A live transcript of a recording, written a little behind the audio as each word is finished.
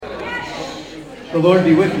The Lord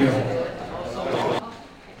be with you.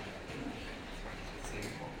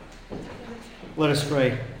 Let us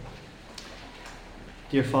pray.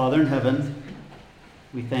 Dear Father in heaven,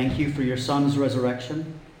 we thank you for your Son's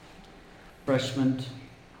resurrection, refreshment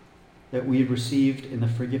that we have received in the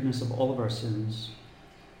forgiveness of all of our sins.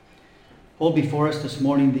 Hold before us this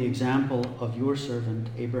morning the example of your servant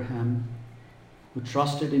Abraham, who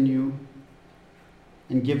trusted in you,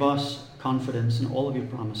 and give us confidence in all of your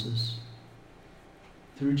promises.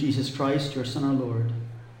 Through Jesus Christ, your Son, our Lord,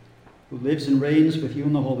 who lives and reigns with you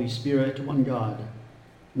in the Holy Spirit, one God,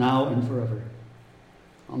 now and forever.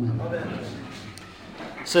 Amen. Amen.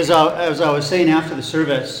 So as I was saying after the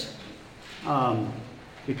service,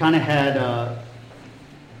 we kind of had,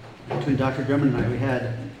 between Dr. Drummond and I, we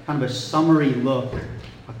had kind of a summary look,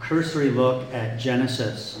 a cursory look at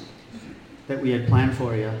Genesis that we had planned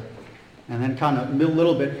for you. And then kind of a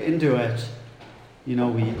little bit into it,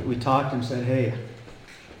 we talked and said, hey,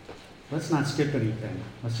 let's not skip anything.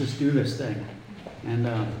 Let's just do this thing and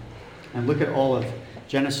look at all of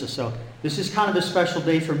Genesis. So this is kind of a special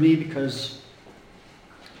day for me because,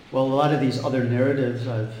 well, a lot of these other narratives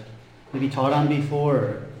I've maybe taught on before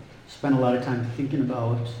or spent a lot of time thinking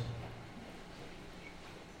about.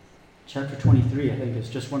 Chapter 23, I think, is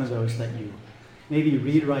just one of those that you maybe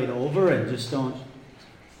read right over and just don't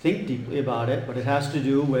think deeply about it, but it has to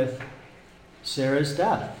do with Sarah's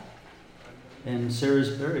death and Sarah's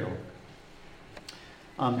burial.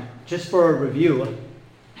 Just for a review,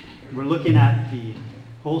 we're looking at the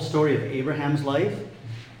whole story of Abraham's life,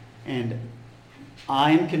 and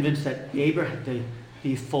I'm convinced that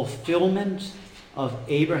the fulfillment of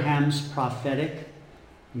Abraham's prophetic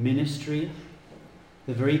ministry,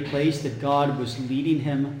 the very place that God was leading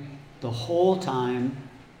him the whole time,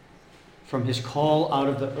 from his call out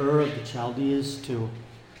of the Ur of the Chaldees to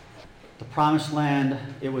the Promised Land,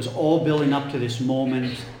 it was all building up to this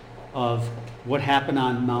moment of what happened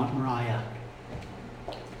on Mount Moriah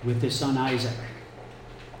with his son Isaac.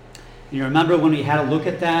 You remember when we had a look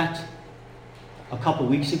at that a couple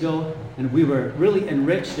weeks ago, and we were really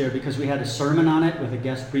enriched there because we had a sermon on it with a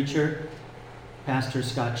guest preacher. Pastor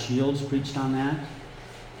Scott Shields preached on that.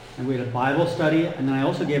 And we had a Bible study, and then I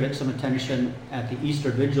also gave it some attention at the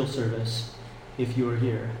Easter Vigil service, if you were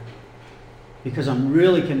here. Because I'm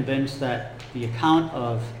really convinced that the account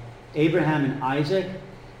of Abraham and Isaac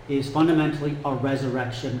is fundamentally a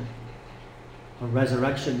resurrection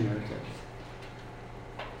narrative.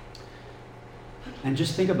 And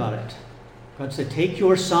just think about it. God said, take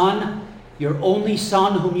your son, your only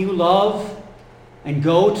son whom you love, and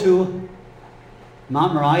go to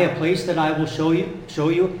Mount Moriah, a place that I will show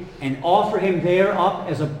you, and offer him there up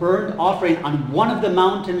as a burnt offering on one of the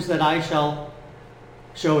mountains that I shall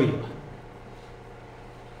show you.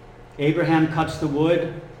 Abraham cuts the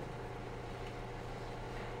wood,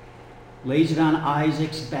 lays it on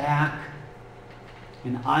Isaac's back,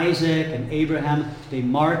 and Isaac and Abraham, they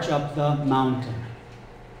march up the mountain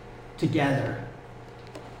together.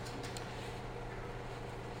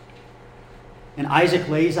 And Isaac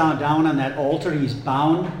lays down on that altar. He's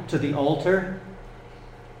bound to the altar.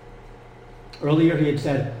 Earlier he had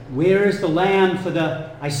said, where is the lamb for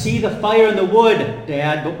the... I see the fire in the wood,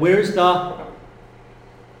 Dad, but where's the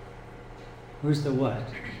what?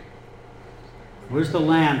 Where's the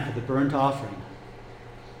lamb for the burnt offering?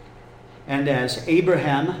 And as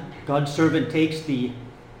Abraham, God's servant, takes the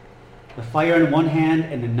fire in one hand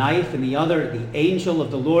and the knife in the other, the angel of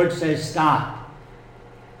the Lord says, stop.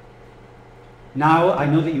 Now I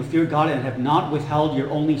know that you fear God and have not withheld your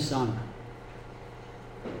only son.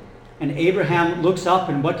 And Abraham looks up,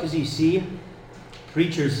 and what does he see?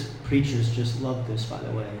 Preachers just love this, by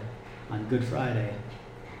the way, on Good Friday.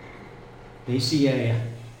 They see a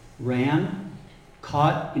ram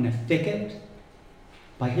caught in a thicket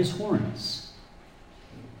by his horns.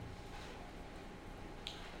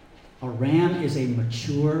 A ram is a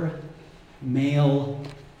mature male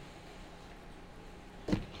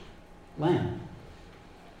lamb,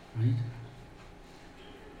 right?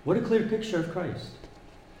 What a clear picture of Christ.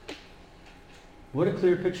 What a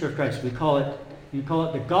clear picture of Christ. You call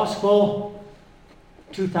it the gospel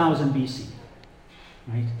 2000 BC,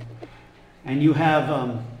 right? And you have,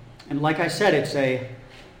 and like I said,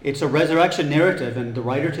 it's a resurrection narrative, and the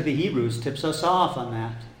writer to the Hebrews tips us off on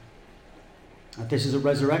that this is a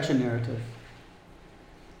resurrection narrative.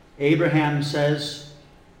 Abraham says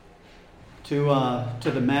to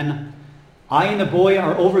the men, I and the boy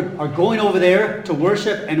are going over there to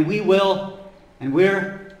worship, and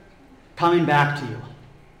we're coming back to you.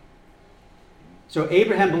 So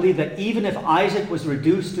Abraham believed that even if Isaac was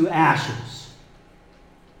reduced to ashes,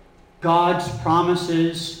 God's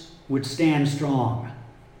promises would stand strong,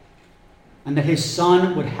 and that his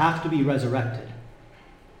son would have to be resurrected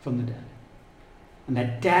from the dead. And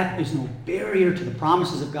that death is no barrier to the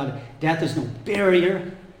promises of God. Death is no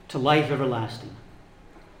barrier to life everlasting.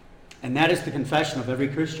 And that is the confession of every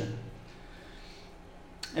Christian.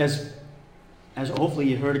 As hopefully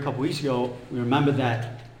you heard a couple weeks ago, we remember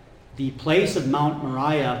that the place of Mount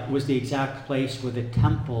Moriah was the exact place where the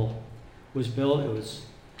temple was built.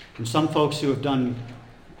 And some folks who have done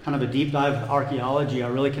kind of a deep dive of archaeology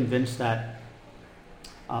are really convinced that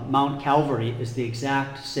Mount Calvary is the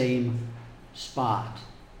exact same spot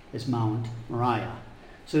as Mount Moriah.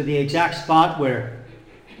 So the exact spot where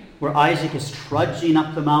Isaac is trudging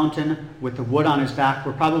up the mountain with the wood on his back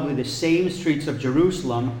were probably the same streets of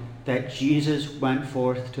Jerusalem that Jesus went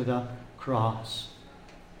forth to the cross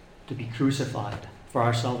to be crucified for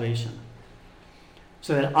our salvation.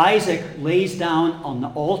 So that Isaac lays down on the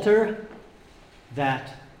altar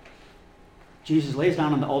that Jesus lays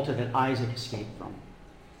down on the altar that Isaac escaped from.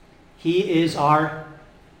 He is our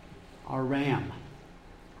ram.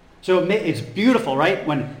 So it's beautiful, right?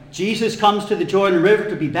 When Jesus comes to the Jordan River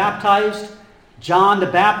to be baptized, John the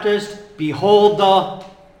Baptist, behold the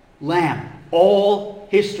Lamb. All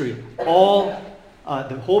history,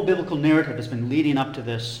 the whole biblical narrative has been leading up to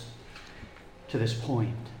this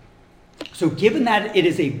point. So given that it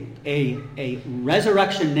is a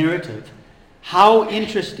resurrection narrative, how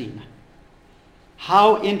interesting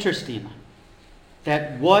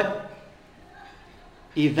that what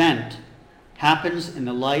event happens in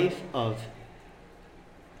the life of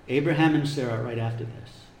Abraham and Sarah right after this.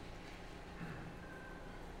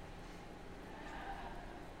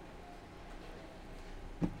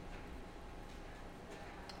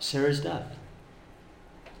 Sarah's death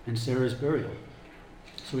and Sarah's burial.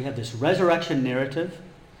 So we have this resurrection narrative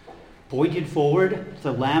pointed forward to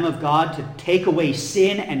the Lamb of God to take away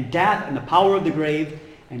sin and death and the power of the grave.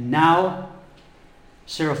 And now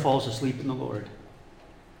Sarah falls asleep in the Lord.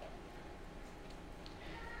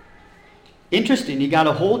 Interesting, you got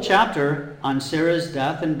a whole chapter on Sarah's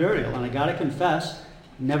death and burial. And I got to confess,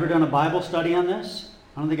 never done a Bible study on this.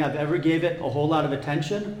 I don't think I've ever gave it a whole lot of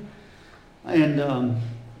attention. And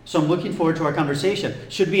so I'm looking forward to our conversation.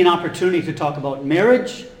 Should be an opportunity to talk about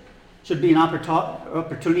marriage. Should be an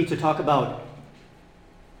opportunity to talk about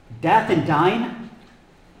death and dying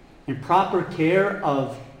and proper care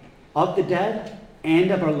of the dead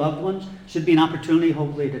and of our loved ones. Should be an opportunity,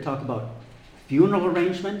 hopefully, to talk about funeral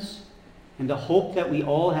arrangements and the hope that we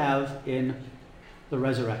all have in the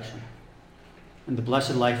resurrection and the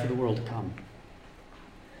blessed life of the world to come.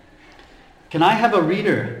 Can I have a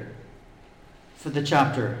reader for the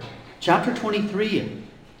chapter? Chapter 23.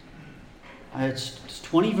 It's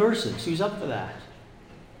 20 verses. Who's up for that?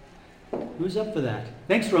 Who's up for that?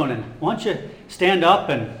 Thanks, Ronan. Why don't you stand up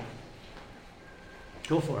and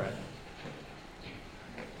go for it.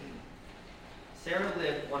 Sarah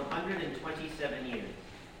lived 127 years.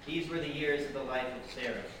 These were the years of the life of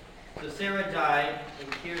Sarah. So Sarah died in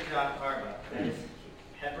Kirjath Arba, that is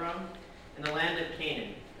Hebron, in the land of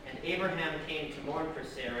Canaan. And Abraham came to mourn for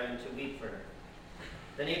Sarah and to weep for her.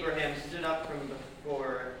 Then Abraham stood up from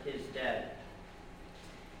before his dead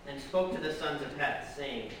and spoke to the sons of Heth,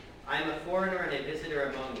 saying, I am a foreigner and a visitor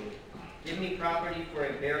among you. Give me property for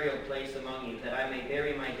a burial place among you, that I may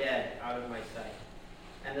bury my dead out of my sight.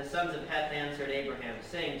 And the sons of Heth answered Abraham,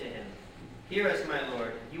 saying to him, Hear us, my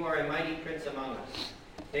lord, you are a mighty prince among us.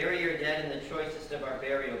 Bury your dead in the choicest of our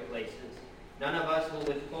burial places. None of us will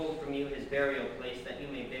withhold from you his burial place, that you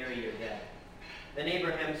may bury your dead. Then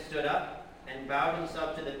Abraham stood up and bowed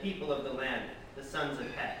himself to the people of the land, the sons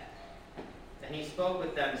of Heth. And he spoke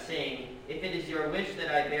with them, saying, If it is your wish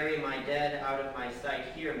that I bury my dead out of my sight,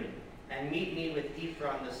 hear me, and meet me with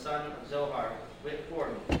Ephron the son of Zohar for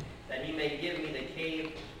me, that he may give me the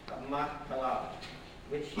cave of Machpelah,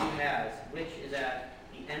 which he has, which is at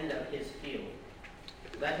the end of his field.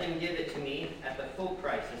 Let him give it to me at the full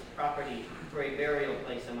price as property for a burial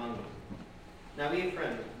place among them. Now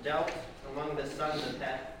Ephron dealt among the sons of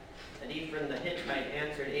Heth, and Ephron the Hittite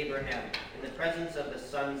answered Abraham in the presence of the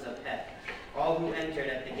sons of Heth, all who entered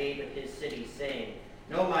at the gate of his city, saying,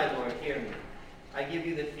 No, my lord, hear me. I give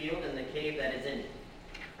you the field and the cave that is in it.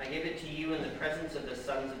 I give it to you in the presence of the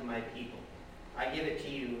sons of my people. I give it to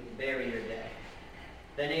you, bury your dead.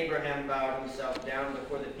 Then Abraham bowed himself down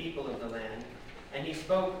before the people of the land, and he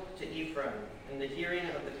spoke to Ephron in the hearing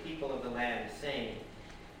of the people of the land, saying,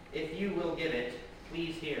 If you will give it,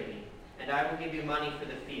 please hear me, and I will give you money for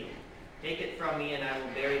the field. Take it from me, and I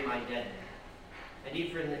will bury my dead. And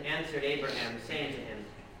Ephron answered Abraham, saying to him,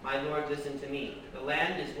 My lord, listen to me. The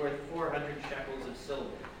land is worth 400 shekels of silver.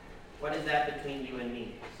 What is that between you and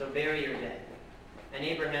me? So bury your dead. And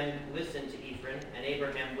Abraham listened to Ephron, and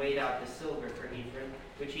Abraham weighed out the silver for Ephron,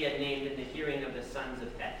 which he had named in the hearing of the sons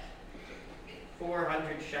of Heth.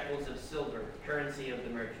 400 shekels of silver, currency of the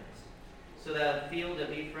merchants. So the field of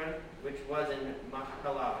Ephron, which was in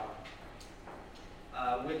Machpelah,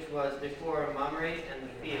 which was before Mamre, and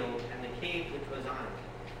the field, and the cave which was on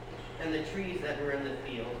it, and the trees that were in the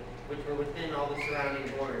field, which were within all the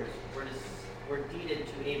surrounding borders, were deeded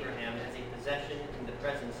to Abraham as a possession in the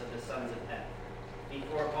presence of the sons of Heth,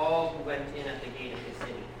 before all who went in at the gate of the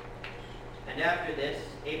city. And after this,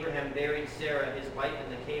 Abraham buried Sarah, his wife,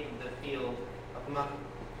 in the cave of the field of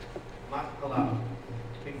Machpelah,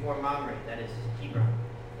 before Mamre, that is Hebron,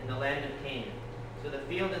 in the land of Canaan. So the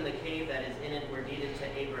field and the cave that is in it were deeded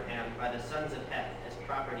to Abraham by the sons of Heth as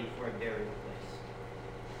property for a burial place.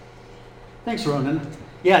 Thanks, Ronan.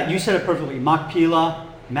 Yeah, you said it perfectly. Machpelah.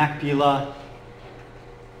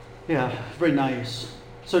 Yeah, very nice.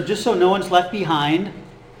 So just so no one's left behind,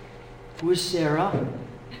 who is Sarah?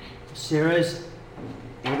 Sarah is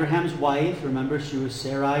Abraham's wife. Remember, she was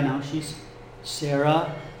Sarai. Now she's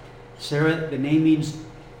Sarah. Sarah, the name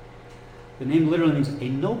literally means a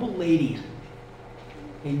noble lady.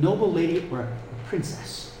 A noble lady or a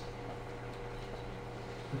princess.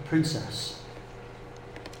 A princess.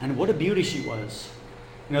 And what a beauty she was.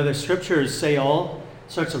 You know, the scriptures say all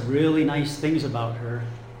sorts of really nice things about her.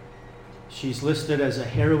 She's listed as a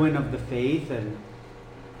heroine of the faith in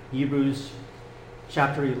Hebrews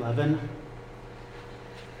chapter 11.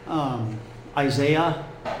 Isaiah,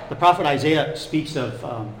 the prophet Isaiah speaks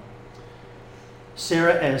of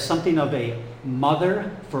Sarah as something of a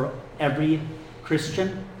mother for every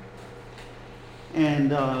Christian.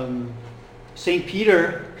 And St.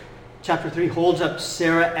 Peter, chapter 3, holds up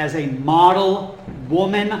Sarah as a model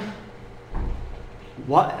woman,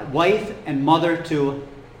 wife and mother to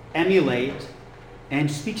emulate,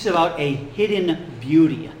 and speaks about a hidden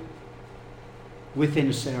beauty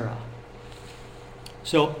within Sarah.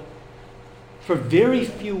 So, for very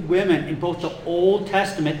few women in both the Old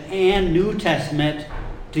Testament and New Testament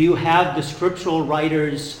do you have the scriptural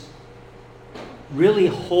writers really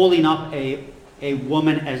holding up a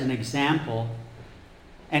woman as an example,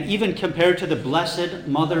 and even compared to the Blessed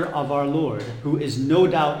Mother of our Lord, who is no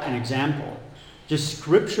doubt an example, just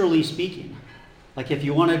scripturally speaking. Like if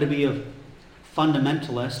you wanted to be a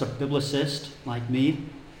fundamentalist, a biblicist like me,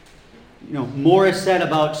 you know, more is said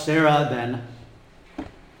about Sarah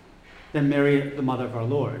than Mary, the mother of our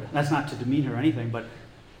Lord. That's not to demean her or anything, but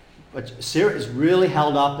Sarah is really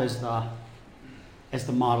held up as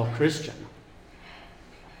the model Christian.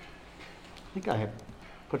 I think I have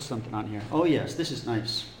put something on here. Oh yes, this is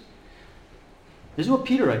nice. This is what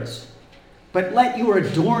Peter writes. But let your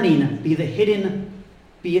adorning be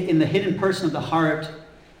in the hidden person of the heart,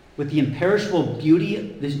 with the imperishable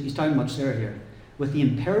beauty, he's talking about Sarah here, with the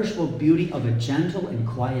imperishable beauty of a gentle and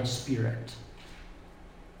quiet spirit,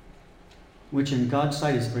 which in God's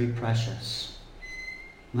sight is very precious.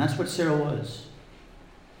 And that's what Sarah was.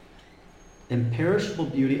 Imperishable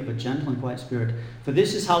beauty of a gentle and quiet spirit. For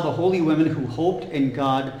this is how the holy women who hoped in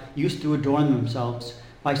God used to adorn themselves,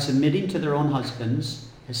 by submitting to their own husbands,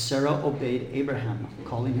 as Sarah obeyed Abraham,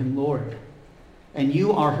 calling him Lord. And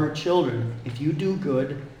you are her children, if you do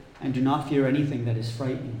good and do not fear anything that is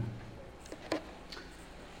frightening.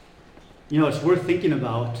 You know, it's worth thinking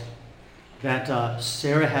about that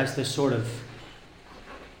Sarah has this sort of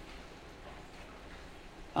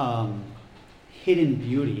hidden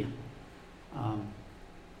beauty.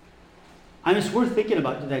 It's worth thinking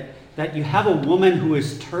about that you have a woman who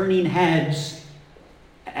is turning heads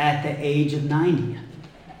at the age of 90.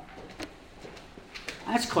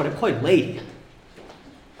 That's quite late,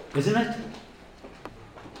 isn't it?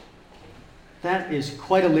 That is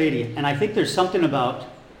quite a lady. And I think there's something about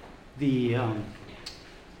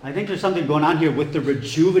I think there's something going on here with the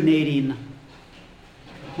rejuvenating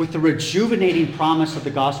promise of the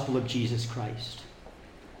gospel of Jesus Christ.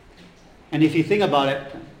 And if you think about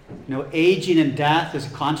it, you know, aging and death is a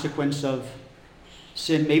consequence of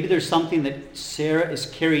sin. Maybe there's something that Sarah is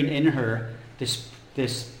carrying in her, this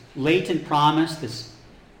latent promise,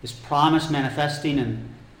 this promise manifesting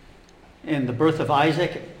in the birth of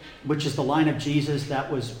Isaac, which is the line of Jesus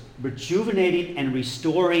that was rejuvenating and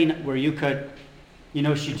restoring, where you could, you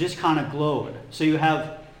know, she just kind of glowed. So you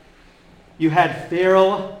had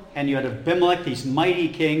Pharaoh and you had Abimelech, these mighty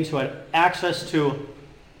kings who had access to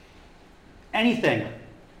anything,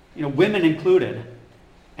 you know, women included,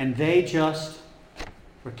 and they just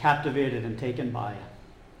were captivated and taken by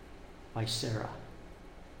Sarah.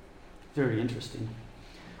 Very interesting.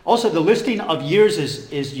 Also, the listing of years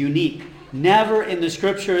is unique. Never in the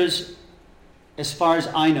scriptures, as far as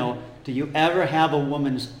I know, do you ever have a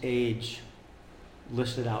woman's age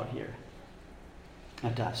listed out here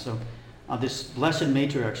at that. So this blessed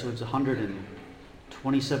matriarch lives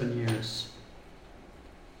 127 years.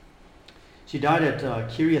 She died at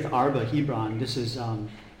Kiriath Arba, Hebron. This is,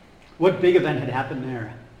 what big event had happened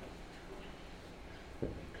there? I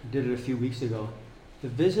did it a few weeks ago. The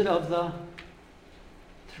visit of the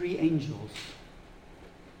three angels.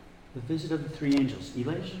 The visit of the three angels.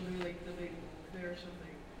 Eli? Like the big there or something.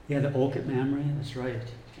 Yeah, the oak at Mamre. That's right.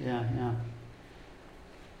 Yeah.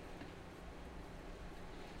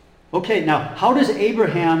 Okay, now, how does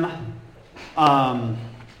Abraham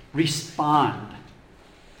respond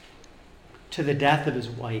to the death of his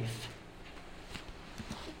wife?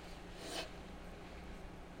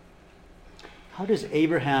 How does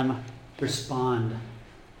Abraham respond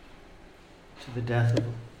to the death of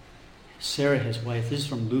Sarah, his wife? This is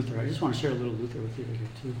from Luther. I just want to share a little Luther with you today,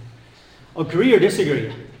 too. Agree or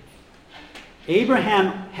disagree?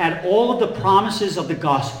 Abraham had all of the promises of the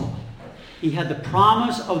gospel. He had the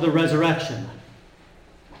promise of the resurrection.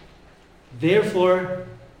 Therefore,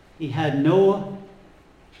 he had no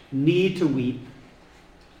need to weep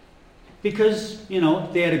because,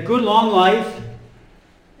 they had a good long life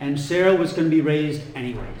and Sarah was going to be raised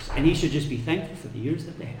anyways. And he should just be thankful for the years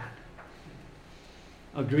that they had.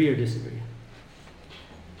 Agree or disagree?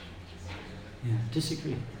 Yeah,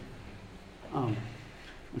 disagree. In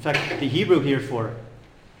fact, the Hebrew here for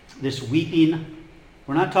this weeping,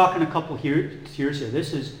 we're not talking a couple tears here.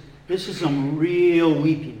 This is some real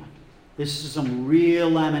weeping. This is some real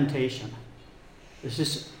lamentation. This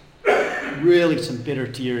is really some bitter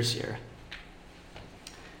tears here.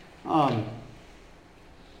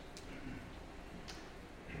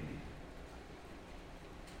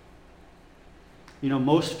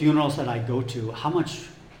 Most funerals that I go to, how much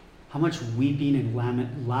weeping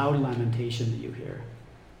and loud lamentation do you hear?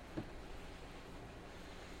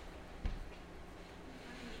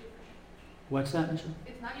 What's that, Michelle?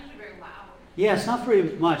 It's not usually very loud. Yeah, it's not very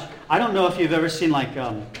much. I don't know if you've ever seen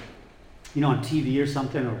on TV or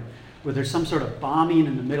something, or where there's some sort of bombing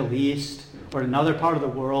in the Middle East or another part of the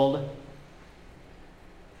world.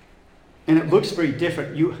 And it looks very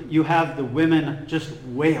different. You have the women just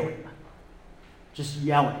wailing, just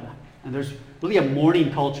yelling. And there's really a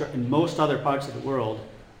mourning culture in most other parts of the world.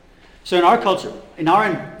 So in our culture, in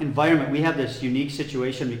our environment, we have this unique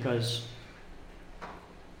situation because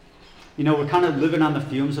we're kind of living on the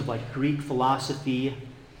fumes of Greek philosophy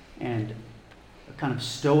and kind of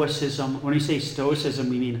stoicism. When we say stoicism,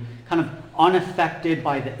 we mean kind of unaffected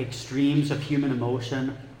by the extremes of human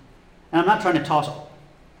emotion. And I'm not trying to toss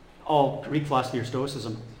all Greek philosophy or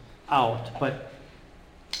stoicism out, but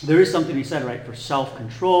there is something he said, right, for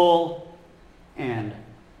self-control and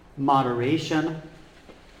moderation.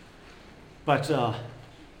 But,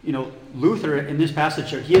 Luther in this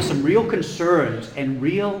passage here, he has some real concerns and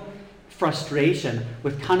real frustration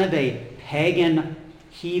with kind of a pagan,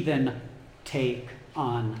 heathen take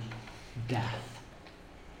on death.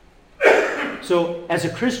 So, as a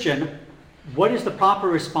Christian, what is the proper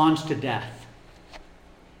response to death?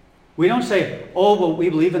 We don't say, we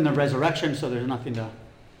believe in the resurrection, so there's nothing to...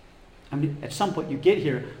 at some point you get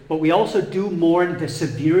here, but we also do mourn the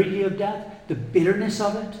severity of death, the bitterness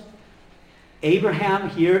of it.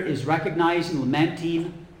 Abraham here is recognizing,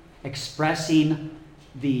 lamenting, expressing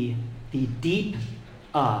the deep,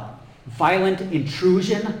 violent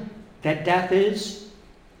intrusion that death is.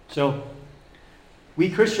 So, we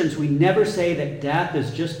Christians, we never say that death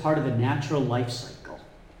is just part of the natural life cycle.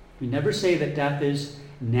 We never say that death is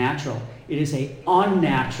natural. It is an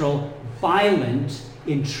unnatural, violent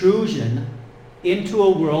intrusion into a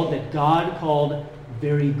world that God called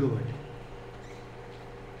very good.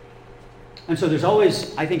 And so there's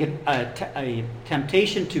always, I think, a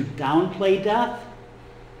temptation to downplay death.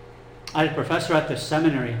 I had a professor at the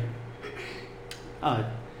seminary,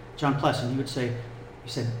 John Pless, and he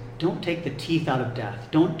said, don't take the teeth out of death.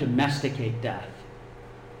 Don't domesticate death.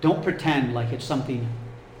 Don't pretend like it's something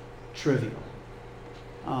trivial.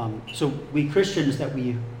 So we Christians that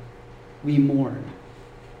we mourn.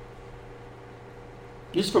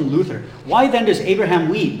 This is from Luther. Why then does Abraham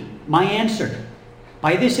weep? My answer.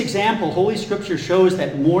 By this example, Holy Scripture shows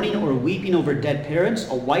that mourning or weeping over dead parents,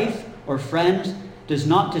 a wife, or friends does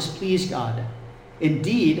not displease God.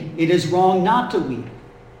 Indeed, it is wrong not to weep.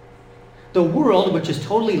 The world, which is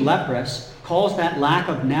totally leprous, calls that lack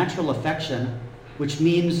of natural affection, which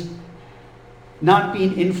means not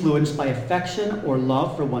being influenced by affection or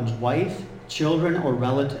love for one's wife, children, or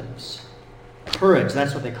relatives. Courage,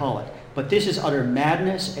 that's what they call it. But this is utter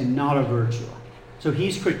madness and not a virtue. So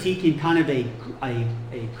he's critiquing kind of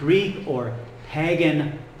a Greek or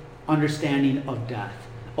pagan understanding of death.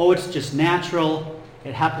 Oh, it's just natural.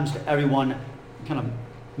 It happens to everyone. Kind of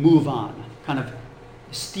move on. Kind of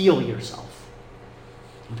steel yourself.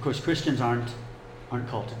 Of course, Christians aren't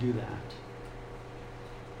called to do that.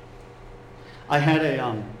 I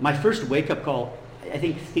had my first wake-up call, I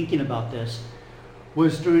think, thinking about this,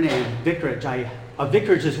 was during a vicarage. A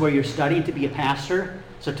vicarage is where you're studying to be a pastor.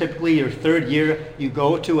 So typically your third year, you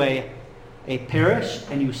go to a parish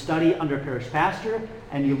and you study under a parish pastor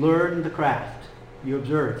and you learn the craft. You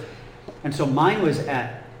observe. And so mine was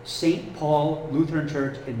at St. Paul Lutheran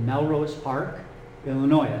Church in Melrose Park,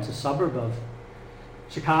 Illinois. It's a suburb of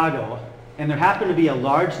Chicago. And there happened to be a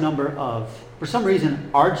large number of, for some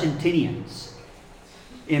reason, Argentinians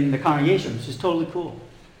in the congregation, which is totally cool.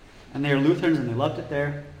 And they are Lutherans and they loved it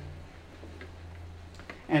there.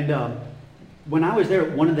 And when I was there,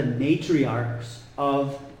 one of the matriarchs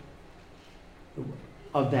of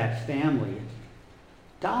that family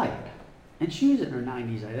died. And she was in her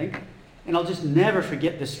 90s, I think. And I'll just never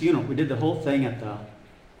forget this funeral. We did the whole thing at the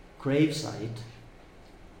gravesite.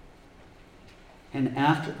 And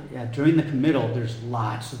during the committal, there's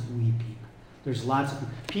lots of weeping. There's lots of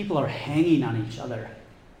people are hanging on each other,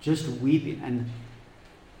 just weeping and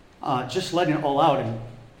just letting it all out.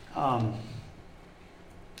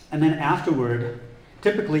 And then afterward,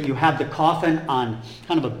 typically you have the coffin on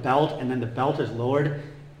kind of a belt, and then the belt is lowered.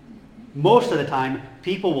 Most of the time,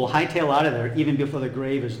 people will hightail out of there even before the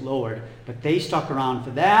grave is lowered. But they stuck around for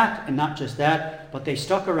that, and not just that, but they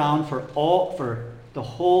stuck around for the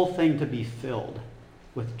whole thing to be filled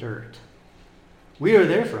with dirt. We were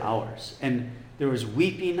there for hours, and there was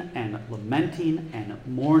weeping and lamenting and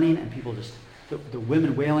mourning, and people just, the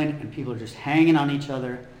women wailing, and people are just hanging on each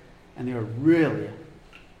other, and they were really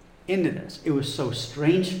into this. It was so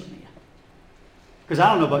strange for me. Because I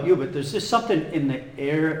don't know about you, but there's just something in the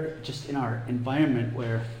air, just in our environment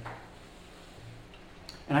where,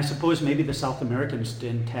 and I suppose maybe the South Americans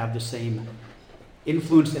didn't have the same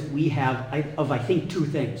influence that we have of, I think, two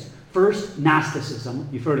things. First, Gnosticism.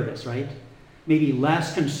 You've heard of this, right? Maybe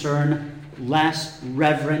less concern, less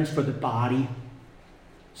reverence for the body.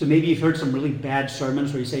 So maybe you've heard some really bad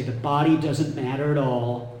sermons where you say the body doesn't matter at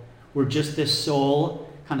all. We're just this soul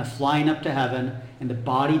kind of flying up to heaven, and the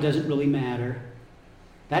body doesn't really matter.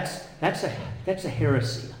 That's a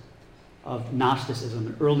heresy of Gnosticism,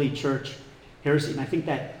 an early church heresy. And I think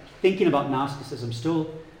that thinking about Gnosticism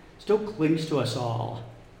still clings to us all.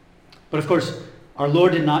 But of course, our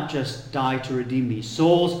Lord did not just die to redeem these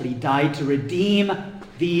souls, but he died to redeem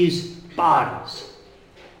these bodies,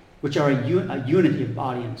 which are a unity of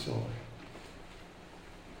body and soul.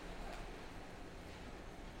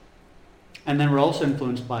 And then we're also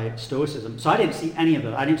influenced by Stoicism. So I didn't see any of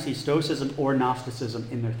it. I didn't see Stoicism or Gnosticism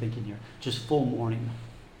in their thinking here. Just full mourning.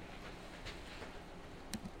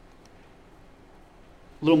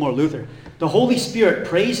 A little more Luther. The Holy Spirit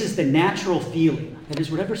praises the natural feeling. That is,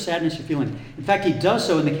 whatever sadness you're feeling. In fact, he does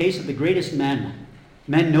so in the case of the greatest men.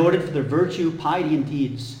 Men noted for their virtue, piety, and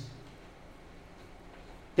deeds.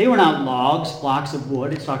 They were not logs, blocks of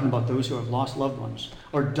wood. It's talking about those who have lost loved ones.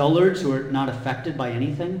 Or dullards who are not affected by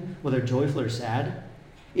anything, whether joyful or sad.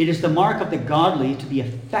 It is the mark of the godly to be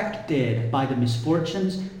affected by the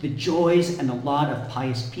misfortunes, the joys, and the lot of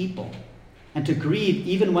pious people, and to grieve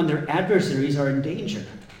even when their adversaries are in danger.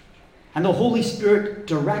 And the Holy Spirit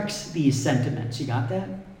directs these sentiments. You got that?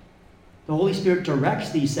 The Holy Spirit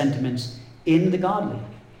directs these sentiments in the godly.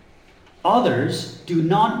 Others who do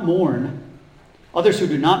not mourn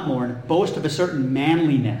boast of a certain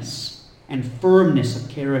manliness and firmness of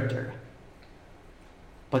character.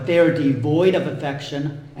 But they are devoid of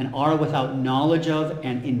affection and are without knowledge of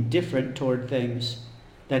and indifferent toward things,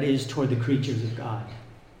 that is, toward the creatures of God.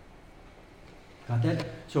 Got that?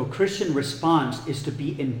 So a Christian response is to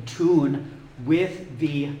be in tune with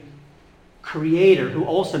the Creator, who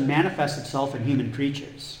also manifests itself in human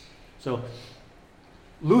creatures. So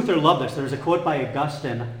Luther loved this. There's a quote by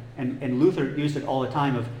Augustine, and Luther used it all the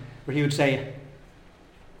time, where he would say,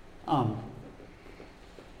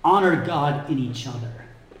 honor God in each other.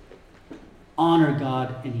 Honor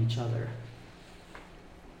God in each other.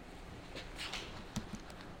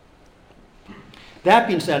 That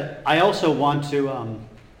being said, I also want to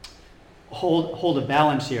hold a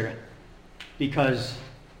balance here, because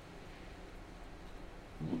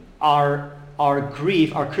our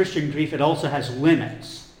grief, our Christian grief, it also has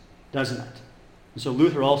limits, doesn't it? And so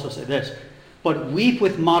Luther also said this, but weep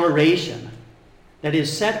with moderation, that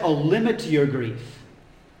is, set a limit to your grief.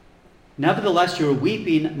 Nevertheless, your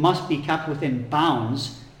weeping must be kept within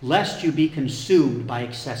bounds, lest you be consumed by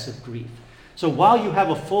excessive grief. So while you have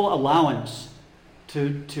a full allowance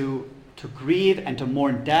to grieve and to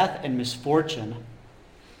mourn death and misfortune,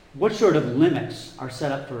 what sort of limits are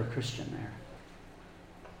set up for a Christian there?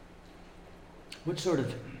 What sort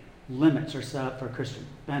of limits are set up for a Christian?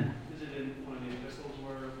 Ben? Is it in one of the epistles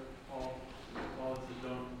where Paul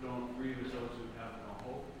says, don't grieve as those who have no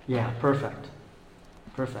hope? Yeah, perfect.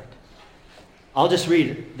 Perfect. I'll just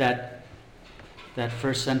read that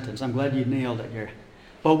first sentence. I'm glad you nailed it here.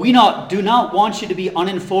 But we do not want you to be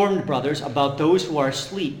uninformed, brothers, about those who are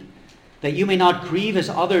asleep, that you may not grieve as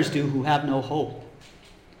others do who have no hope.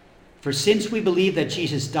 For since we believe that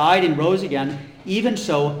Jesus died and rose again, even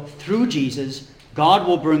so, through Jesus, God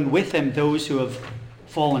will bring with him those who have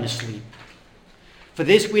fallen asleep. For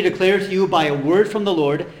this we declare to you by a word from the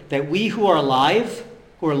Lord, that we who are alive,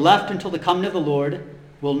 who are left until the coming of the Lord,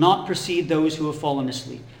 will not precede those who have fallen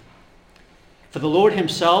asleep. For the Lord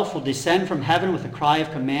himself will descend from heaven with a cry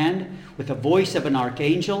of command, with the voice of an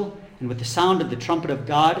archangel, and with the sound of the trumpet of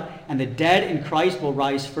God, and the dead in Christ will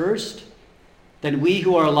rise first. Then we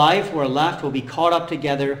who are alive, who are left, will be caught up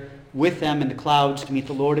together with them in the clouds to meet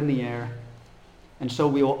the Lord in the air. And so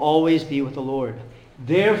we will always be with the Lord.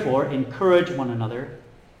 Therefore, encourage one another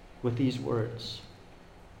with these words.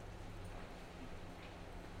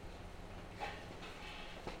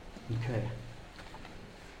 Okay.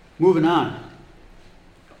 Moving on.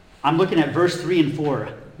 I'm looking at verse 3 and 4.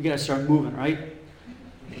 We got to start moving, right?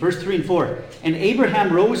 Verse 3 and 4. And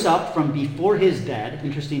Abraham rose up from before his dead.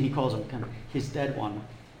 Interesting, he calls him kind of his dead one.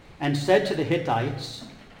 And said to the Hittites,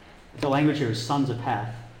 the language here is sons of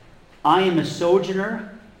Heth, I am a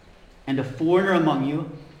sojourner and a foreigner among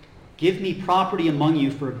you. Give me property among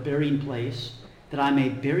you for a burying place, that I may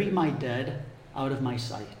bury my dead out of my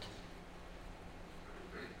sight.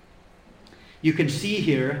 You can see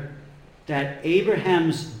here that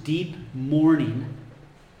Abraham's deep mourning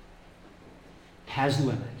has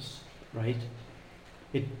limits, right?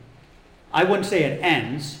 I wouldn't say it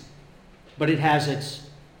ends, but it has its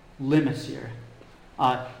limits here.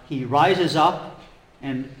 He rises up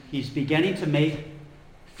and he's beginning to make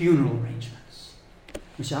funeral arrangements.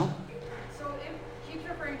 Michelle? So it keeps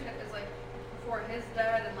referring to it as like before his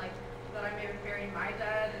dead and like that I may bury my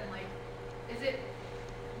dead and like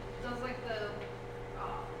does like the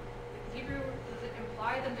Hebrew, does it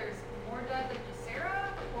imply that there's more dead than just Sarah,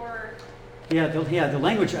 or? Yeah, the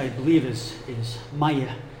language I believe is my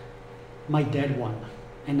dead one.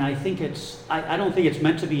 And I think I don't think it's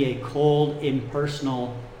meant to be a cold,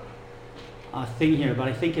 impersonal thing here, but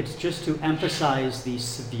I think it's just to emphasize the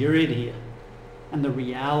severity and the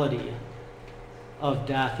reality of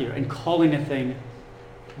death here and calling a thing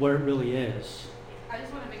what it really is. I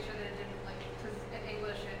just want to make sure that it didn't like, because in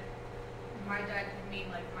English, my dad can mean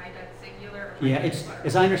like my dad singular. Or my Yeah, dad it's plural.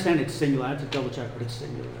 as I understand it's singular. I have to double check, but it's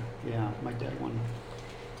singular. Yeah, my dead one.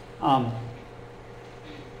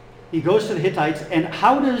 He goes to the Hittites, and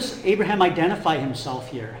how does Abraham identify himself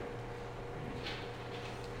here?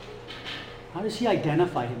 How does he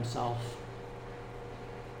identify himself?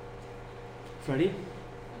 Freddie?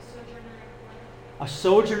 A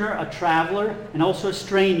sojourner, a traveler, and also a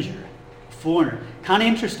stranger, a foreigner. Kind of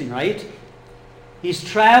interesting, right? He's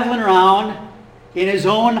traveling around in his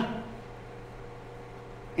own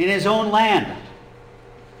land.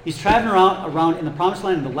 He's traveling around in the promised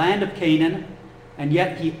land, in the land of Canaan, and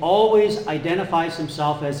yet he always identifies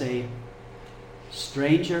himself as a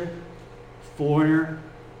stranger, foreigner,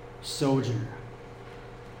 sojourner.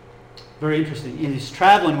 Very interesting. He's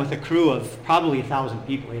traveling with a crew of probably 1,000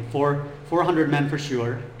 people. He had 400 men for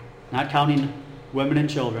sure, not counting women and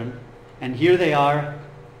children. And here they are,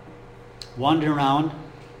 wandering around,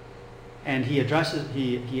 and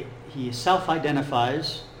he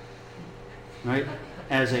self-identifies, right,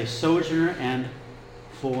 as a sojourner and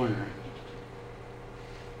foreigner.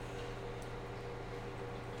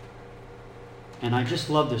 And I just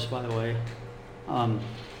love this, by the way.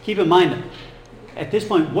 Keep in mind, at this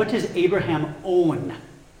point, what does Abraham own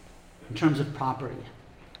in terms of property?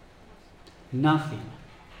 Nothing,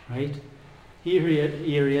 right? Here he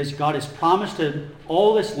is. God has promised him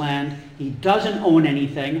all this land. He doesn't own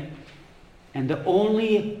anything. And the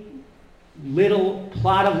only little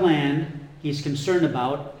plot of land he's concerned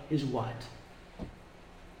about is what?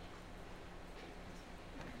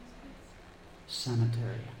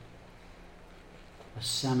 Cemetery. A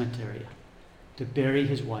cemetery to bury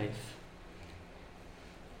his wife.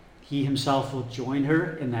 He himself will join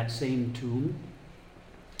her in that same tomb.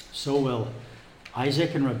 So will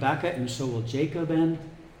Isaac and Rebekah, and so will Jacob and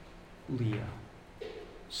Leah.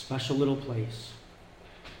 Special little place.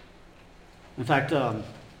 In fact,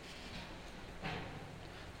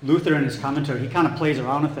 Luther in his commentary, he kind of plays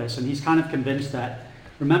around with this, and he's kind of convinced that,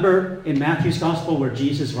 remember in Matthew's gospel where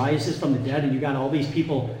Jesus rises from the dead and you got all these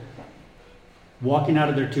people walking out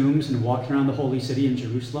of their tombs and walking around the holy city in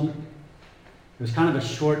Jerusalem? It was kind of a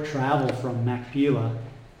short travel from Machpelah.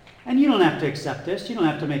 And you don't have to accept this. You don't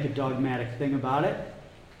have to make a dogmatic thing about it.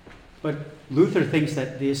 But Luther thinks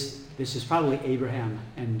that this is probably Abraham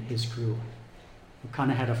and his crew, who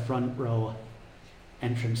kind of had a front row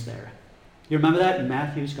entrance there. You remember that in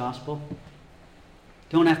Matthew's gospel?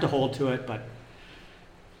 Don't have to hold to it, but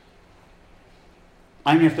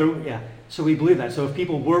so we believe that. So if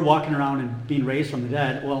people were walking around and being raised from the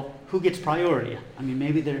dead, well, who gets priority? I mean,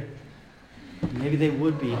 maybe they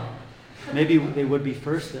would be. Maybe they would be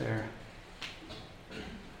first there.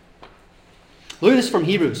 Look at this from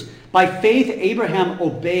Hebrews. By faith, Abraham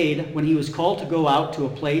obeyed when he was called to go out to a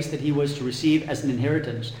place that he was to receive as an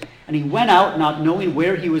inheritance. And he went out not knowing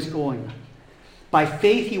where he was going. By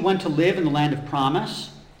faith, he went to live in the land of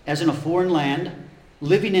promise, as in a foreign land,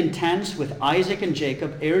 living in tents with Isaac and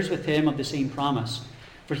Jacob, heirs with him of the same promise.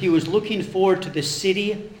 For he was looking forward to the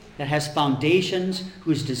city that has foundations,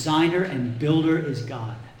 whose designer and builder is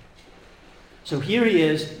God. So here he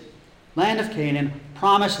is, land of Canaan,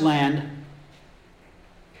 promised land,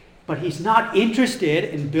 but he's not interested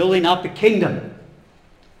in building up a kingdom.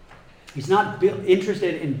 He's not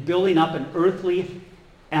interested in building up an earthly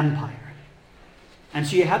empire. And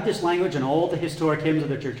so you have this language in all the historic hymns of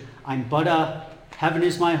the church. I'm but a, heaven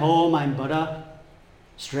is my home, I'm but a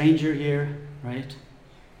stranger here, right?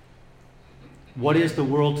 What is the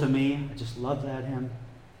world to me? I just love that hymn.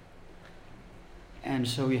 And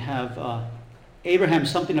so we have Abraham,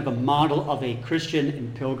 something of a model of a Christian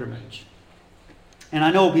in pilgrimage. And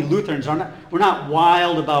I know we Lutherans we're not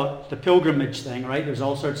wild about the pilgrimage thing, right? There's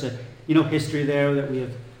all sorts of, history there that we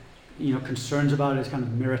have, concerns about as kind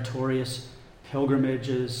of meritorious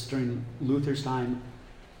pilgrimages during Luther's time.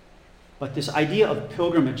 But this idea of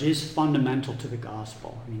pilgrimage is fundamental to the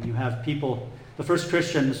gospel. I mean, you have people, the first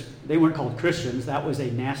Christians, they weren't called Christians. That was a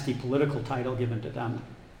nasty political title given to them,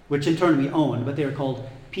 which in turn we owned, but they were called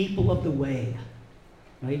people of the way,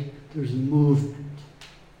 right? There's movement.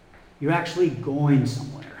 You're actually going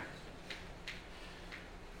somewhere.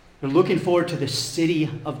 You're looking forward to the city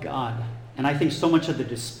of God. And I think so much of the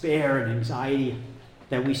despair and anxiety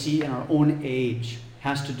that we see in our own age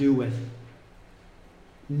has to do with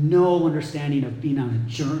no understanding of being on a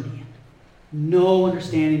journey, no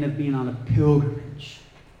understanding of being on a pilgrimage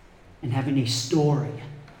and having a story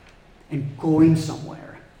and going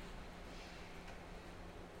somewhere.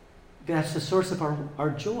 That's the source of our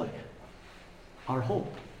joy, our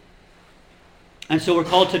hope. And so we're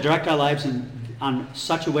called to direct our lives on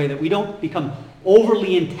such a way that we don't become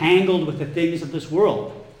overly entangled with the things of this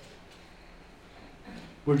world.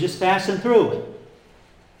 We're just passing through,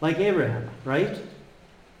 like Abraham, right?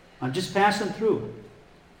 I'm just passing through.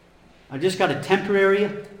 I just got a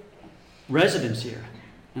temporary residence here,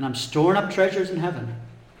 and I'm storing up treasures in heaven.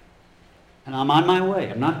 And I'm on my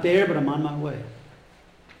way. I'm not there, but I'm on my way.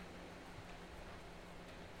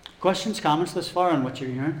 Questions, comments thus far on what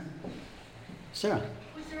you're hearing? Sarah?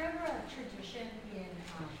 Was there ever a tradition in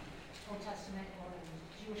Old Testament or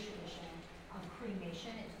in Jewish tradition of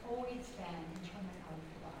cremation? It's always been interment of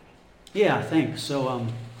the body. Yeah, I think so.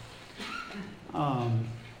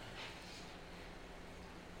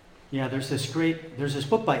 Yeah, there's this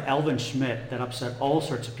book by Alvin Schmidt that upset all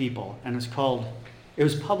sorts of people, and it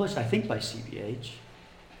was published, I think, by CBH,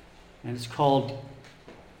 and it's called,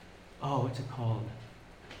 what's it called?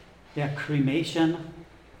 Yeah, Cremation,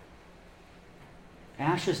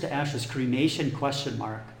 Ashes to Ashes, Cremation, ?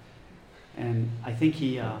 And I think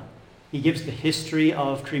he gives the history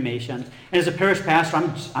of cremation. And as a parish pastor,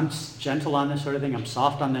 I'm gentle on this sort of thing, I'm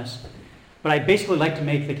soft on this. But I basically like to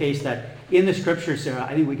make the case that in the scriptures, Sarah,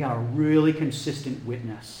 I think we got a really consistent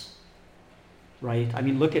witness, right? I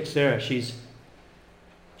mean, look at Sarah. She's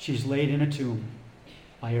laid in a tomb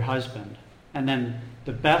by her husband. And then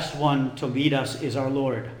the best one to lead us is our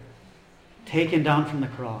Lord, taken down from the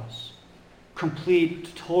cross.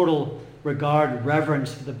 Complete, total regard,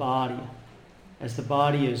 reverence for the body, as the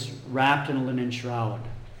body is wrapped in a linen shroud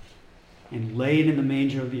and laid in the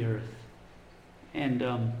manger of the earth. And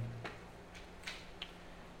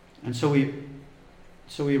so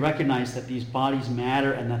we recognize that these bodies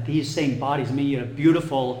matter, and that these same bodies, I mean, you had a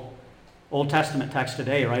beautiful Old Testament text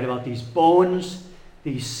today, right, about these bones,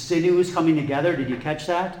 these sinews coming together. Did you catch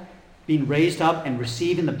that? Being raised up and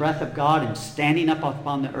receiving the breath of God and standing up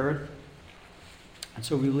upon the earth. And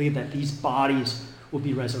so we believe that these bodies will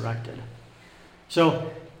be resurrected.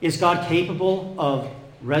 So is God capable of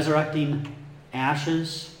resurrecting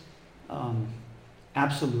ashes?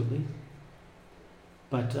 Absolutely.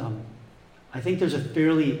 But I think there's a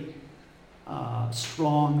fairly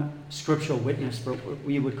strong scriptural witness for what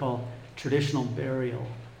we would call traditional burial,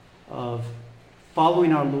 of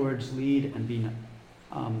following our Lord's lead and being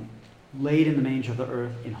laid in the manger of the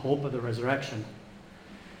earth in hope of the resurrection.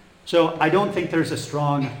 So I don't think there's a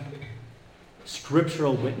strong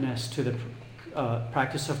scriptural witness to the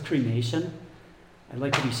practice of cremation. I'd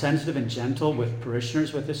like to be sensitive and gentle with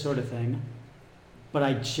parishioners with this sort of thing. But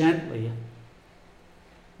I gently,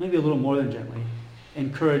 maybe a little more than gently,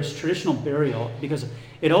 encourage traditional burial, because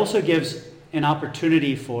it also gives an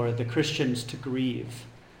opportunity for the Christians to grieve.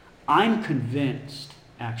 I'm convinced,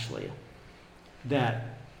 actually,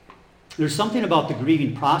 that there's something about the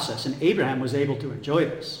grieving process, and Abraham was able to enjoy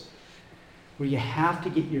this, where you have to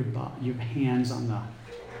get your hands on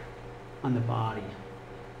the body.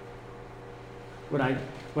 What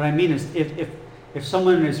I mean is, if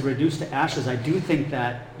someone is reduced to ashes, I do think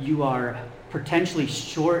that you are potentially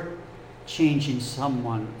short-changing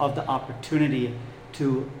someone of the opportunity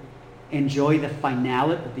to enjoy the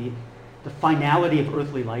finality of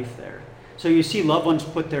earthly life there. So you see loved ones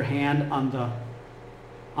put their hand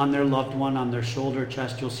on their loved one, on their shoulder,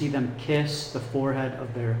 chest. You'll see them kiss the forehead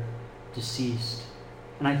of their deceased.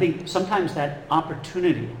 And I think sometimes that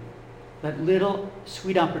opportunity, that little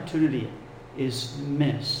sweet opportunity, is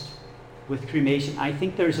missed with cremation. I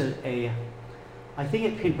think I think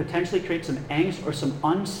it can potentially create some angst or some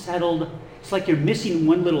unsettled. It's like you're missing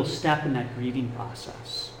one little step in that grieving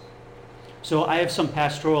process. So I have some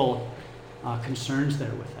pastoral concerns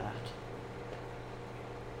there with that.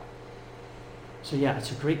 So yeah,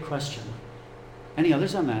 it's a great question. Any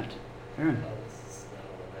others on that? Aaron? This is not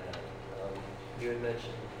on that. You had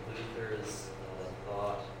mentioned Luther's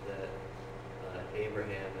thought that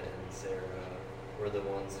Abraham and Sarah were the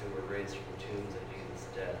ones who were raised from the tombs at Jesus'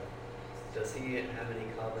 death. Does he have any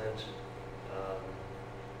comment?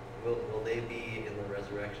 Will they be in the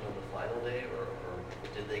resurrection on the final day, or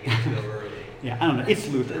did they get to go early? Yeah, I don't know. It's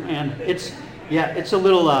Luther, man. It's a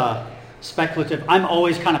little speculative. I'm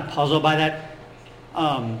always kind of puzzled by that.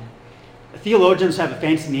 Theologians have a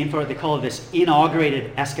fancy name for it. They call it this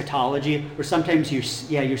inaugurated eschatology, where sometimes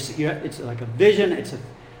it's like a vision. It's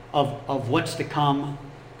of what's to come.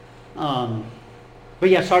 But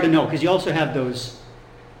yeah, it's hard to know, because you also have those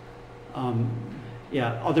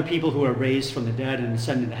other people who are raised from the dead and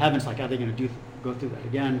ascended into heaven. It's like, are they going to go through that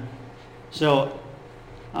again? So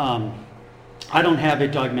I don't have a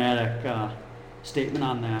dogmatic statement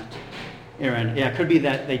on that, Aaron. Yeah, it could be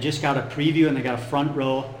that they just got a preview and they got a front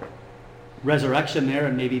row resurrection there,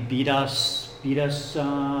 and maybe beat us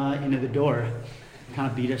into the door, kind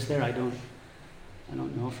of beat us there. I don't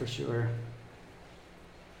know for sure.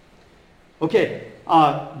 Okay,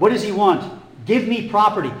 what does he want? Give me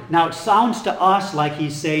property. Now it sounds to us like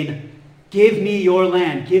he's saying, give me your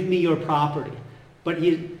land, give me your property. But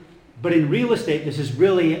in real estate, this is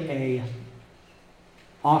really a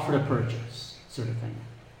offer to purchase sort of thing.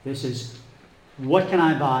 This is, what can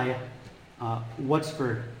I buy? What's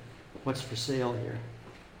for sale here?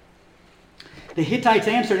 The Hittites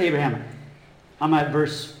answered Abraham. I'm at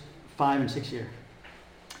verse 5 and 6 here.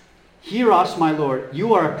 Hear us, my Lord.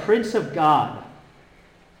 You are a prince of God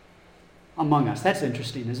among us. That's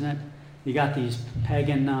interesting, isn't it? You got these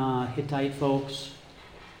pagan Hittite folks.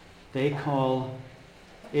 They call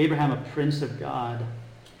Abraham a prince of God.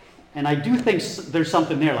 And I do think there's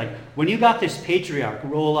something there. Like, when you got this patriarch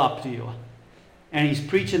roll up to you, and he's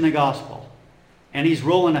preaching the gospel, and he's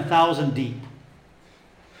rolling 1,000 deep,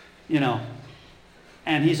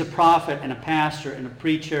 and he's a prophet and a pastor and a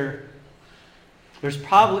preacher. There's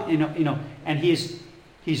probably, and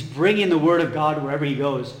he's bringing the word of God wherever he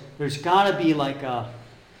goes. There's got to be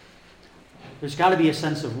a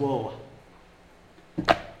sense of woe.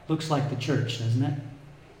 Looks like the church, doesn't it?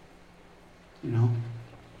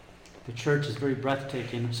 The church is very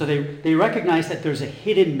breathtaking. So they recognize that there's a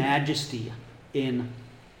hidden majesty in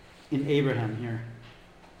Abraham here.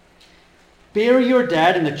 Bury your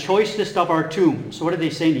dead in the choicest of our tombs. So what are they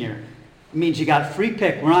saying here? It means you got free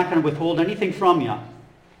pick. We're not going to withhold anything from you.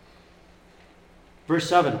 Verse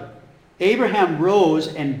 7. Abraham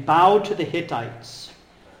rose and bowed to the Hittites,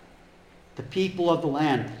 the people of the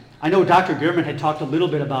land. I know Dr. Gurman had talked a little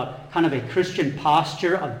bit about kind of a Christian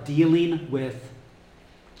posture of dealing with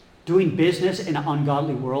doing business in an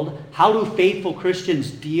ungodly world. How do faithful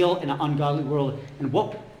Christians deal in an ungodly world? And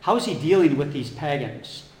how is he dealing with these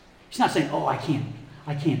pagans? He's not saying, I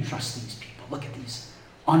can't trust these people. Look at these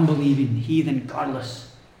unbelieving, heathen,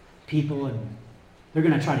 godless people, and they're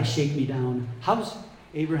going to try to shake me down. How's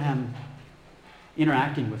Abraham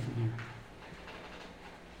interacting with them here?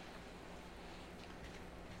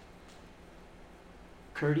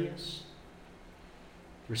 courteous,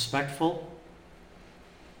 respectful,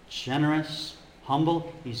 generous,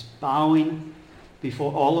 humble. He's bowing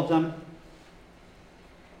before all of them.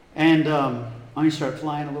 And let me start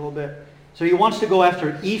flying a little bit. So he wants to go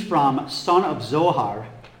after Ephraim, son of Zohar.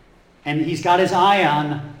 And he's got his eye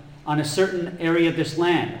on a certain area of this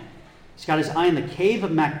land. He's got his eye on the cave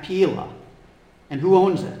of Machpelah. And who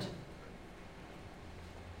owns it?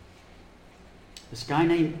 This guy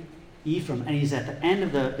named Ephraim, and he's at the end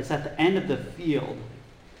of the field.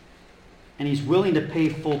 And he's willing to pay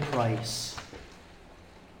full price.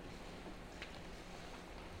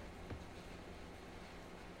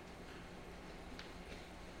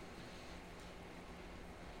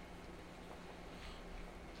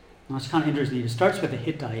 Now, it's kind of interesting. It starts with the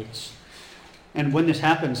Hittites. And when this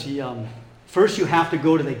happens, first you have to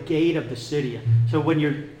go to the gate of the city. So when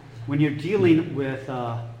you're dealing with,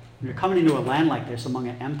 when you're coming into a land like this, among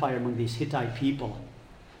an empire, among these Hittite people,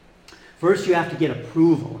 first you have to get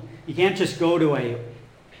approval. You can't just go to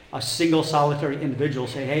a single solitary individual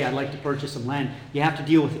and say, hey, I'd like to purchase some land. You have to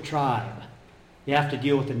deal with the tribe. You have to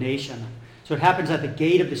deal with the nation. So it happens at the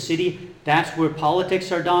gate of the city. That's where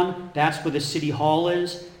politics are done. That's where the city hall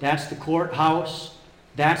is. That's the courthouse.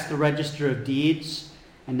 That's the register of deeds.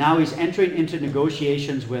 And now he's entering into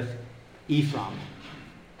negotiations with Ephraim.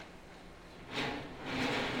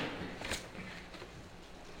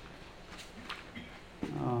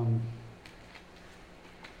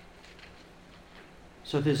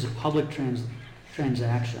 So this is a public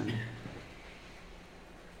transaction.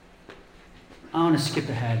 I want to skip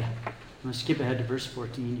ahead. I'm going to skip ahead to verse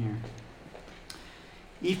 14 here.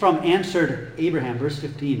 Ephraim answered Abraham, verse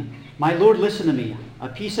 15, my Lord, listen to me. A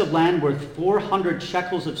piece of land worth 400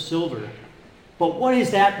 shekels of silver. But what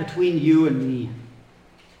is that between you and me?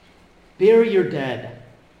 Bury your dead.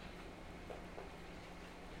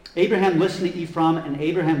 Abraham listened to Ephraim, and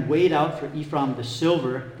Abraham weighed out for Ephraim the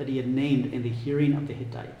silver that he had named in the hearing of the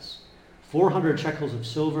Hittites. 400 shekels of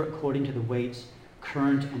silver according to the weights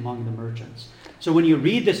current among the merchants. So when you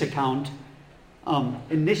read this account,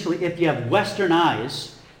 initially, if you have Western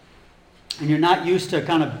eyes, and you're not used to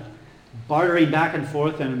kind of bartering back and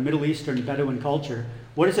forth in a Middle Eastern Bedouin culture,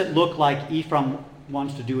 what does it look like Ephraim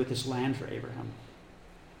wants to do with this land for Abraham?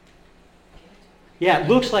 Yeah, it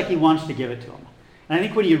looks like he wants to give it to him. And I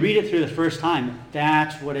think when you read it through the first time,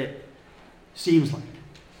 that's what it seems like.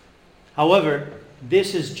 However,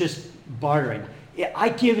 this is just bartering. I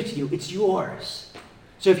give it to you. It's yours.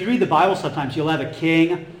 So if you read the Bible sometimes, you'll have a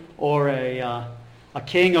king or a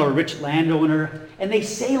rich landowner, and they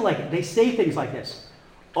say things like this.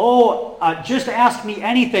 Just ask me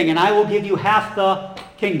anything and I will give you half the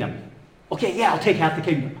kingdom. Okay, yeah, I'll take half the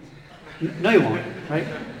kingdom. No, you won't, right?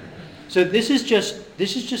 So this is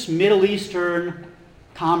just Middle Eastern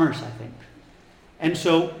commerce, I think. And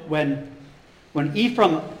so when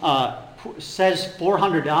Ephraim says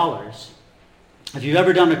 $400, if you've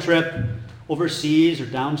ever done a trip overseas or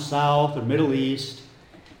down south or Middle East,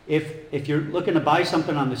 if you're looking to buy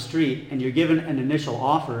something on the street and you're given an initial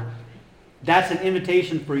offer, that's an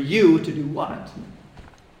invitation for you to do what?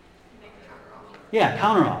 Yeah,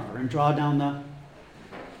 counteroffer and draw down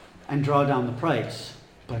the price.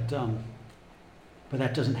 But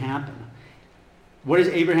that doesn't happen. What does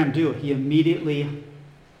Abraham do? He immediately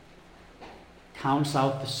counts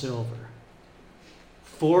out the silver.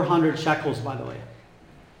 400 shekels, by the way.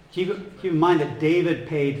 Keep in mind that David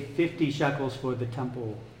paid 50 shekels for the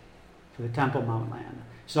Temple Mount land.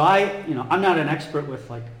 So I'm not an expert with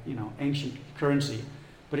ancient currency,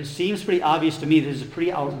 but it seems pretty obvious to me this is a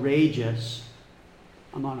pretty outrageous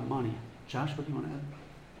amount of money. Josh, what do you want to add?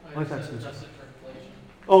 I thought so.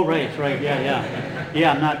 Oh, right, yeah.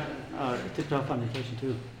 Yeah, I'm not tipped off on inflation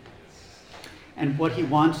too. And what he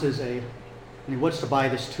wants is he wants to buy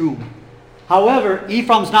this tomb. However,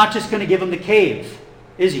 Ephraim's not just going to give him the cave,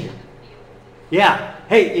 is he? Yeah.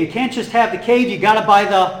 Hey, you can't just have the cave, you got to buy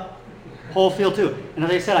the whole field too. And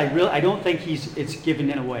as I said, I don't think it's given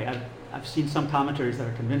in a way. I've seen some commentaries that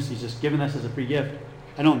are convinced he's just given this as a free gift.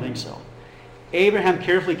 I don't think so. Abraham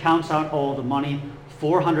carefully counts out all the money,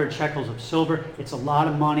 400 shekels of silver. It's a lot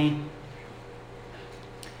of money.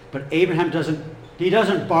 But Abraham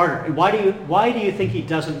doesn't barter. And why do you think he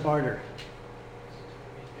doesn't barter?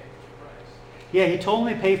 Yeah, he told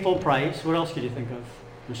me to pay full price. What else could you think of,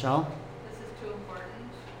 Michelle? This is too important.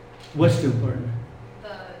 What's too important?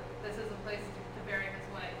 This is a place to bury his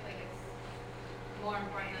wife. Like, it's more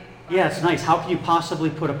important than... Yeah, it's nice. How can you possibly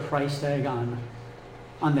put a price tag on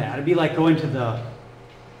that? It'd be like going to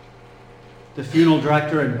the funeral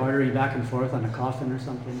director and bartering back and forth on a coffin or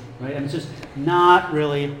something, right? And it's just not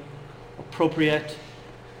really appropriate.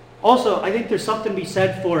 Also, I think there's something to be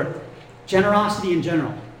said for generosity in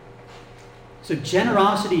general. So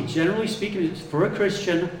generosity, generally speaking, for a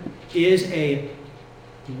Christian, is a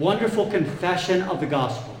wonderful confession of the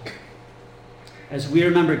gospel. As we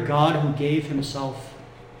remember God who gave himself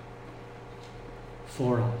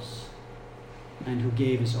for us and who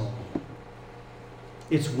gave his all.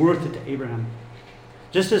 It's worth it to Abraham.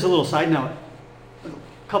 Just as a little side note,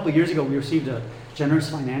 a couple of years ago we received a generous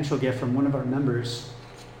financial gift from one of our members.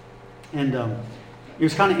 And it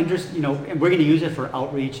was kind of interesting, and we're going to use it for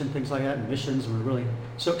outreach and things like that and missions. And we're really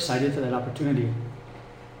so excited for that opportunity.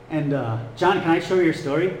 And John, can I share your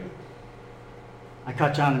story? I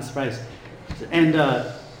caught John in surprise. And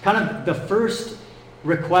kind of the first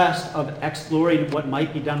request of exploring what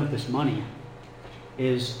might be done with this money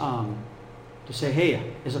is to say,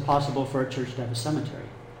 hey, is it possible for a church to have a cemetery?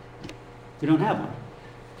 We don't have one.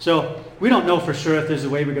 So we don't know for sure if there's a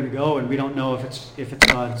way we're going to go, and we don't know if it's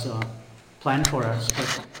God's plan for us.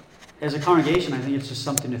 But as a congregation, I think it's just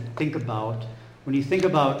something to think about. When you think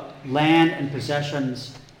about land and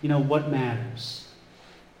possessions, what matters?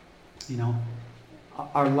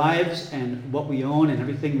 Our lives and what we own and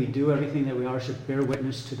everything we do, everything that we are, should bear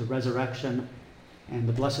witness to the resurrection and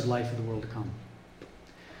the blessed life of the world to come.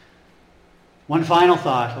 One final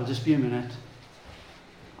thought, I'll just be a minute.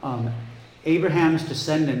 Abraham's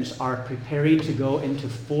descendants are preparing to go into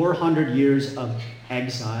 400 years of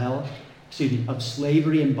of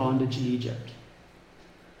slavery and bondage in Egypt.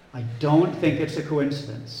 I don't think it's a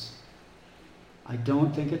coincidence. I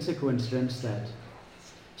don't think it's a coincidence that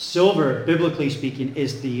silver, biblically speaking,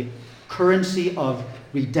 is the currency of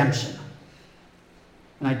redemption.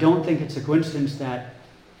 And I don't think it's a coincidence that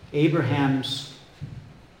Abraham's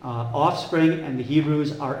offspring and the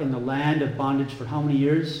Hebrews are in the land of bondage for how many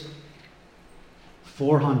years?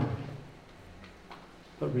 400.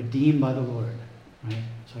 But redeemed by the Lord. Right?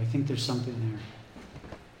 So I think there's something there.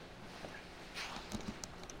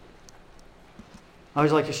 I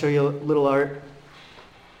always like to show you a little art.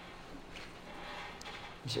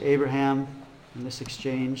 There's Abraham in this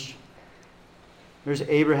exchange. There's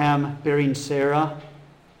Abraham burying Sarah.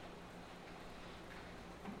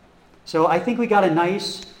 So I think we got a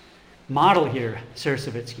nice model here, Sarah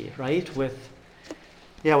Savitsky, right? With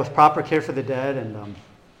proper care for the dead. And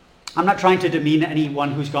I'm not trying to demean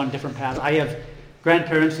anyone who's gone different paths. I have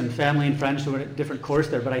grandparents and family and friends who are at a different course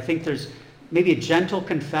there, but I think there's maybe a gentle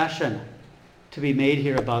confession to be made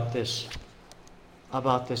here about burial.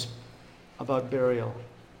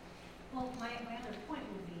 Well, my other point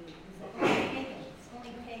would be is that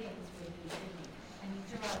only pagans would be singing. I mean,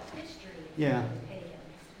 throughout history, Yeah. pagans.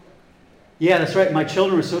 Yeah, that's right. My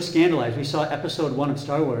children were so scandalized. We saw episode 1 of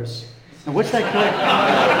Star Wars. And what's that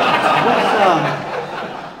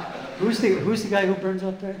who's the guy who burns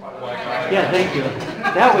up there? Yeah, thank you.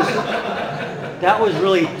 That was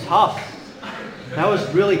really tough. That was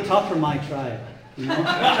really tough for my tribe,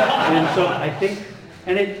 And so I think,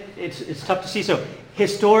 and it's tough to see. So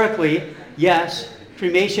historically, yes,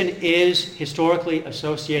 cremation is historically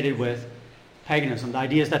associated with paganism. The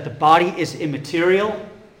idea is that the body is immaterial,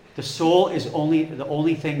 the soul is the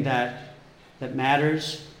only thing that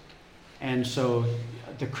matters, and so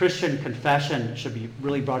the Christian confession should be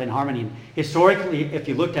really brought in harmony. And historically, if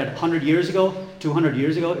you looked at 100 years ago, 200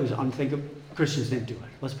 years ago, it was unthinkable. Christians didn't do it.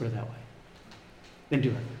 Let's put it that way. Didn't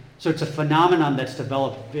do it. So it's a phenomenon that's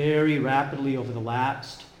developed very rapidly over the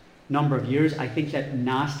last number of years. I think that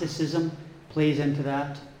Gnosticism plays into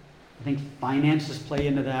that. I think finances play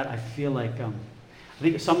into that. I feel like I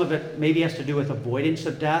think some of it maybe has to do with avoidance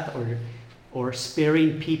of death or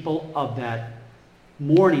sparing people of that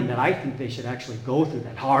mourning that I think they should actually go through,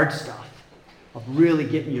 that hard stuff of really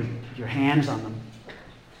getting your hands on them.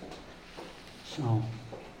 So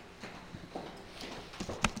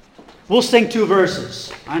we'll sing 2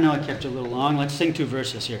 verses. I know I kept you a little long. Let's sing 2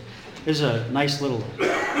 verses here. This is a nice little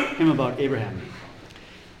hymn about Abraham.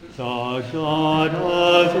 The God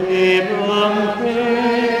of Abraham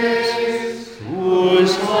praise,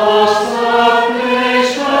 whose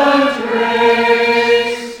all-sufficient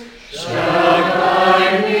grace shall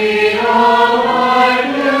guide me all my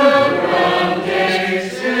pilgrim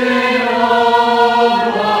days in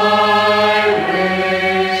all my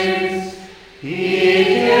ways. He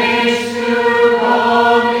deigns to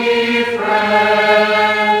call me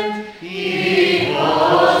friend. He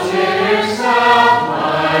calls himself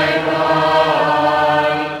my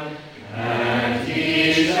God, and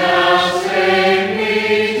he shall save me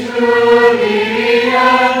to the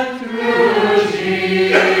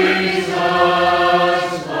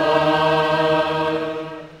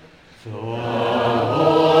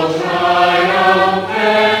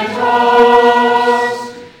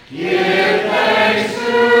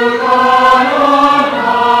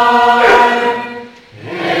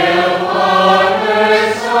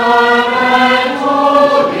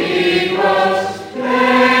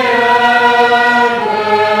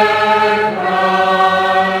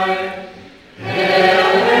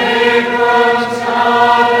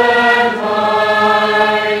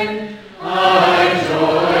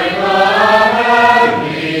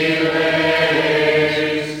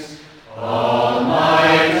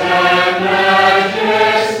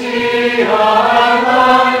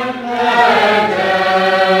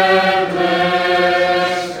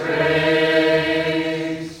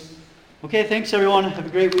thanks everyone. Have a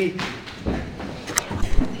great week.